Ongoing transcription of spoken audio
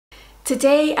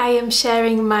Today I am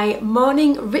sharing my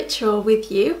morning ritual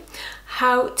with you,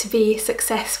 how to be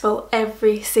successful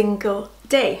every single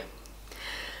day.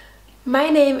 My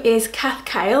name is Kath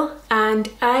Kyle and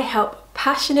I help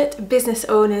passionate business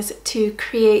owners to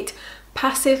create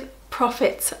passive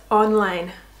profits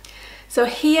online. So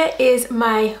here is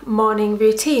my morning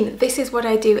routine. This is what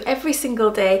I do every single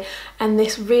day, and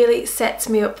this really sets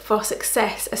me up for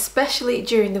success, especially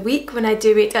during the week. When I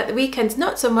do it at the weekends,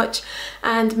 not so much,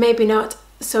 and maybe not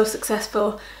so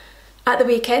successful at the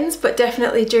weekends, but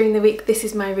definitely during the week this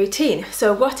is my routine.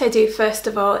 So what I do first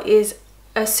of all is,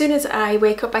 as soon as I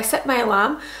wake up, I set my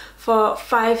alarm for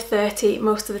 5:30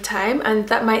 most of the time, and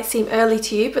that might seem early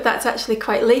to you, but that's actually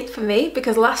quite late for me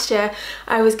because last year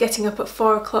I was getting up at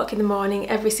 4 o'clock in the morning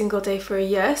every single day for a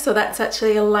year, so that's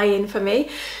actually a lie-in for me.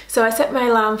 So I set my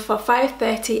alarm for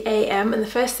 5:30 a.m. and the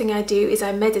first thing I do is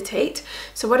I meditate.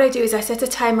 So what I do is I set a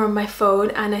timer on my phone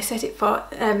and I set it for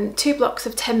 2 blocks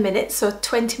of 10 minutes, so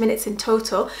 20 minutes in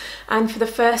total. And for the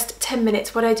first 10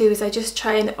 minutes what I do is I just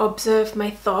try and observe my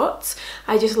thoughts.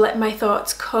 I just let my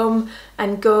thoughts come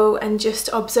and go and just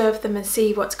observe them and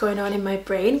see what's going on in my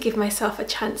brain, give myself a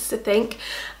chance to think.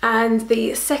 And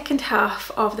the second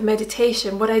half of the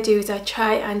meditation, what I do is I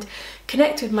try and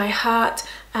connect with my heart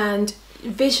and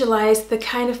visualize the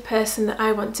kind of person that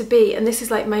I want to be. And this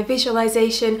is like my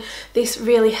visualization. This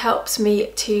really helps me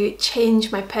to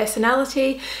change my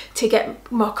personality, to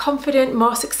get more confident,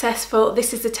 more successful.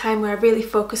 This is the time where I really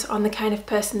focus on the kind of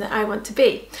person that I want to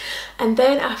be. And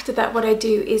then after that what I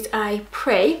do is I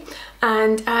pray,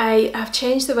 and I have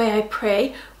changed the way I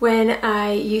pray. When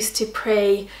I used to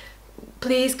pray,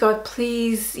 please God,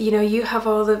 please, you know, you have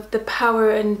all of the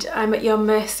power and I'm at your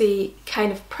mercy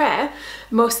kind of prayer,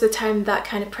 most of the time that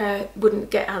kind of prayer wouldn't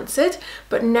get answered.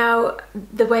 But now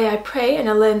the way I pray, and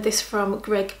I learned this from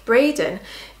Greg Braden,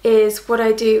 is what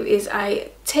I do is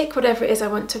I take whatever it is I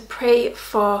want to pray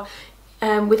for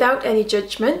without any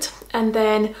judgment, and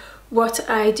then what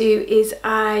I do is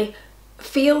I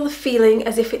feel the feeling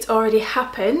as if it's already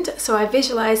happened. So I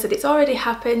visualize that it's already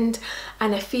happened,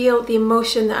 and I feel the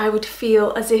emotion that I would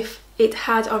feel as if it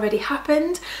had already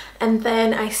happened, and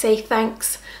then I say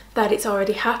thanks that it's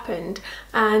already happened.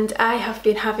 And I have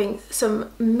been having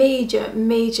some major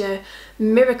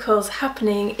miracles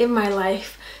happening in my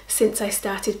life since I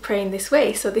started praying this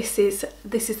way. So this is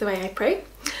the way I pray.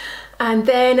 And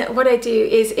then what I do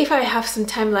is, if I have some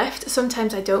time left,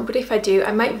 sometimes I don't, but if I do,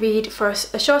 I might read for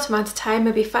a short amount of time,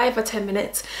 maybe 5 or 10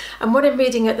 minutes. And what I'm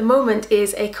reading at the moment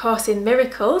is A Course in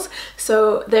Miracles.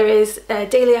 So there is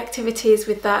daily activities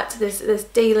with that. There's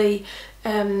daily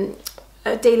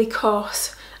a daily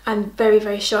course and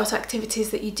very short activities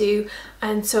that you do,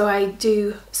 and so I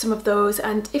do some of those,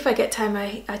 and if I get time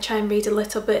I try and read a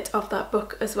little bit of that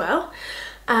book as well.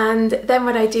 And then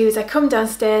what I do is I come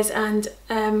downstairs and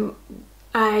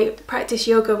I practice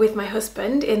yoga with my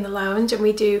husband in the lounge, and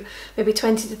we do maybe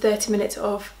 20 to 30 minutes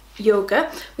of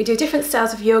yoga. We do different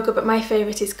styles of yoga, but my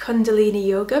favourite is Kundalini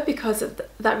yoga because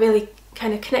that really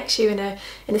kind of connects you in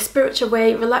a spiritual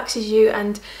way, relaxes you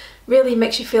and really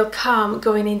makes you feel calm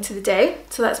going into the day.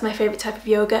 So that's my favourite type of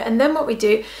yoga. And then what we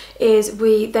do is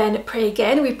we then pray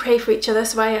again. We pray for each other.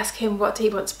 So I ask him what he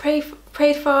wants prayed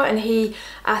for, and he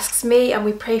asks me, and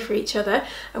we pray for each other,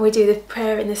 and we do the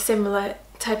prayer in a similar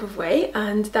type of way.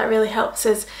 And that really helps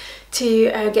us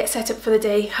to get set up for the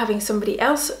day. Having somebody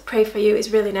else pray for you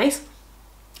is really nice.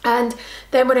 And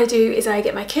then what I do is I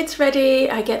get my kids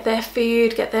ready, I get their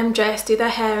food, get them dressed, do their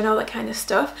hair and all that kind of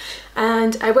stuff.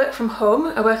 And I work from home,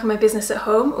 I work on my business at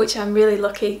home, which I'm really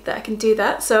lucky that I can do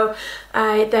that. So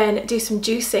I then do some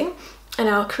juicing, and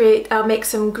I'll make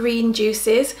some green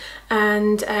juices,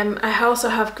 and I also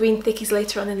have green thickies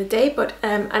later on in the day, but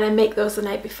and I make those the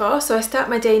night before. So I start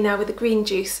my day now with a green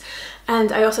juice,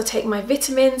 and I also take my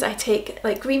vitamins. I take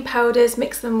like green powders,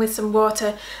 mix them with some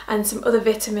water and some other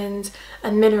vitamins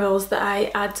and minerals that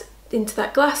I add into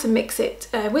that glass, and mix it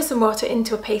with some water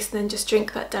into a paste, and then just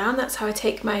drink that down. That's how I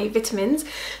take my vitamins.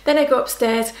 Then I go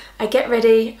upstairs, I get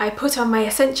ready, I put on my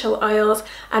essential oils,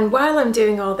 and while I'm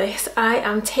doing all this I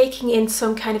am taking in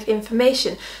some kind of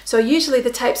information. So usually the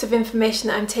types of information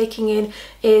that I'm taking in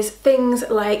is things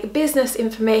like business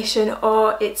information,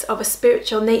 or it's of a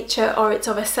spiritual nature, or it's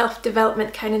of a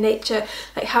self-development kind of nature,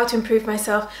 like how to improve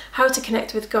myself, how to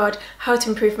connect with God, how to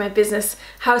improve my business,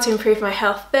 how to improve my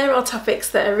health. They're all topics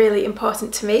that are really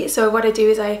important to me. So what I do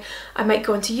is I might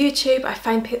go onto YouTube, I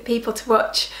find people to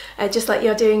watch just like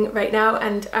you're doing right now,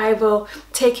 and I will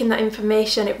take in that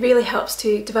information. It really helps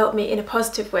to develop me in a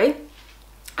positive way.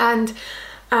 And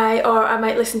I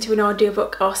might listen to an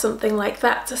audiobook or something like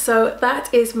that. So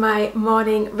that is my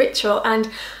morning ritual, and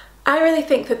I really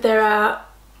think that there are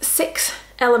 6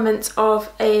 elements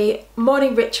of a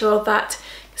morning ritual that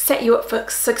set you up for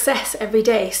success every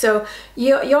day. So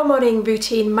your morning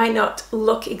routine might not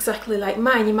look exactly like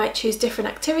mine. You might choose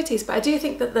different activities, but I do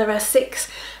think that there are 6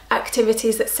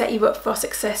 activities that set you up for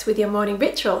success with your morning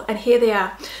ritual, and here they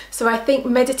are. So I think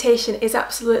meditation is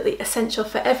absolutely essential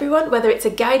for everyone, whether it's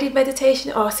a guided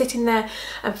meditation or sitting there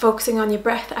and focusing on your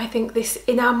breath. I think this,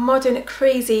 in our modern,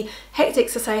 crazy, hectic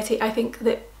society, I think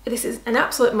that this is an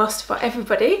absolute must for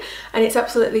everybody, and it's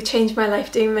absolutely changed my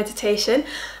life doing meditation.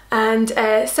 And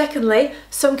secondly,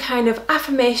 some kind of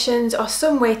affirmations or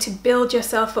some way to build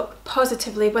yourself up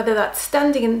positively, whether that's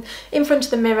standing in front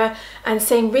of the mirror and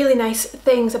saying really nice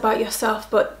things about yourself,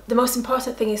 but the most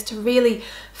important thing is to really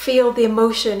feel the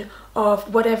emotion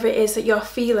of whatever it is that you're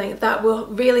feeling. That will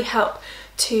really help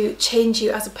to change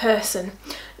you as a person.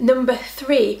 Number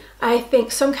 3, I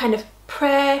think some kind of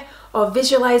prayer or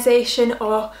visualization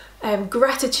or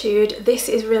gratitude. This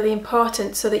is really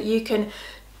important so that you can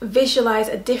visualize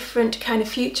a different kind of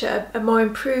future, a more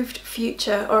improved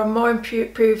future or a more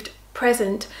improved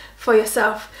present for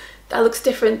yourself that looks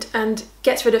different and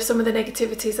gets rid of some of the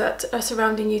negativities that are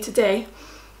surrounding you today.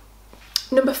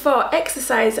 Number 4,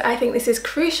 exercise. I think this is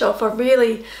crucial for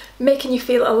really making you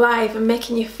feel alive and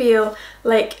making you feel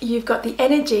like you've got the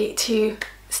energy to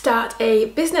start a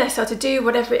business or to do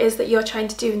whatever it is that you're trying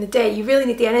to do in the day. You really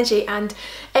need the energy, and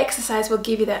exercise will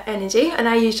give you that energy. And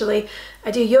I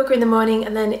do yoga in the morning,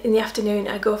 and then in the afternoon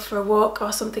I go for a walk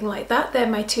or something like that. They're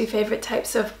my 2 favourite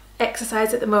types of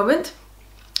exercise at the moment.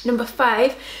 Number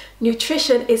 5,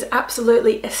 nutrition is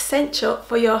absolutely essential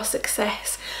for your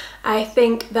success. I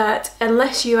think that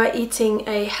unless you are eating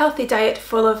a healthy diet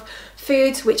full of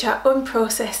foods which are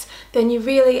unprocessed, then you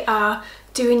really are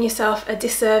doing yourself a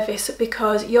disservice,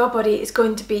 because your body is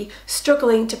going to be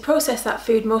struggling to process that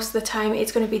food most of the time.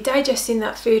 It's going to be digesting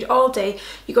that food all day.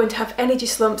 You're going to have energy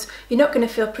slumps. You're not going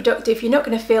to feel productive. You're not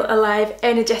going to feel alive,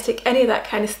 energetic, any of that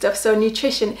kind of stuff. So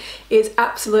nutrition is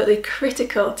absolutely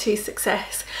critical to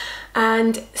success.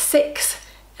 And 6,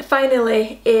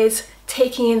 finally, is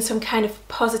taking in some kind of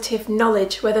positive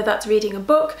knowledge, whether that's reading a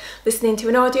book, listening to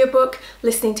an audiobook,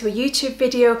 listening to a YouTube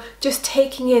video, just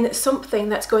taking in something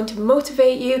that's going to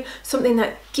motivate you, something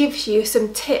that gives you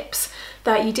some tips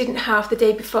that you didn't have the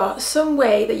day before, some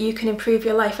way that you can improve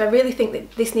your life. I really think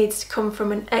that this needs to come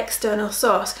from an external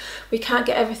source. We can't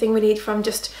get everything we need from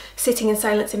just sitting in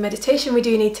silence in meditation. We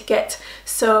do need to get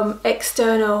some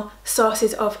external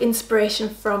sources of inspiration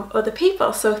from other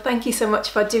people. So thank you so much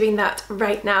for doing that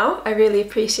right now. I really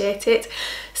appreciate it.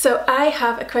 So I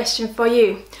have a question for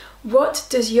you. What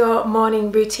does your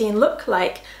morning routine look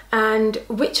like, and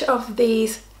which of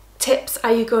these tips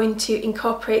are you going to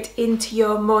incorporate into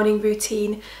your morning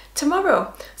routine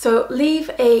tomorrow? So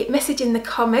leave a message in the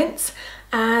comments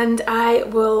and I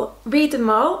will read them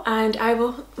all and I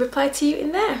will reply to you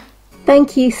in there.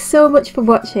 Thank you so much for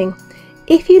watching.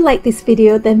 If you like this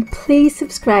video, then please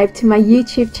subscribe to my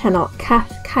YouTube channel,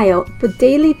 Kath Kyle, for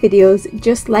daily videos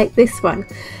just like this one.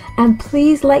 And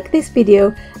please like this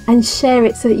video and share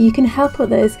it so that you can help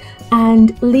others,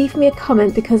 and leave me a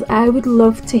comment because I would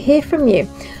love to hear from you.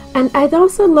 And I'd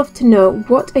also love to know,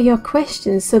 what are your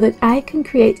questions, so that I can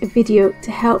create a video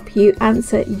to help you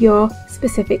answer your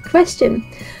specific question.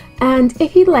 And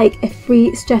if you'd like a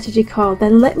free strategy call,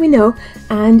 then let me know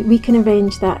and we can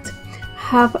arrange that.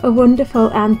 Have a wonderful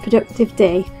and productive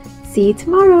day. See you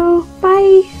tomorrow.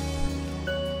 Bye.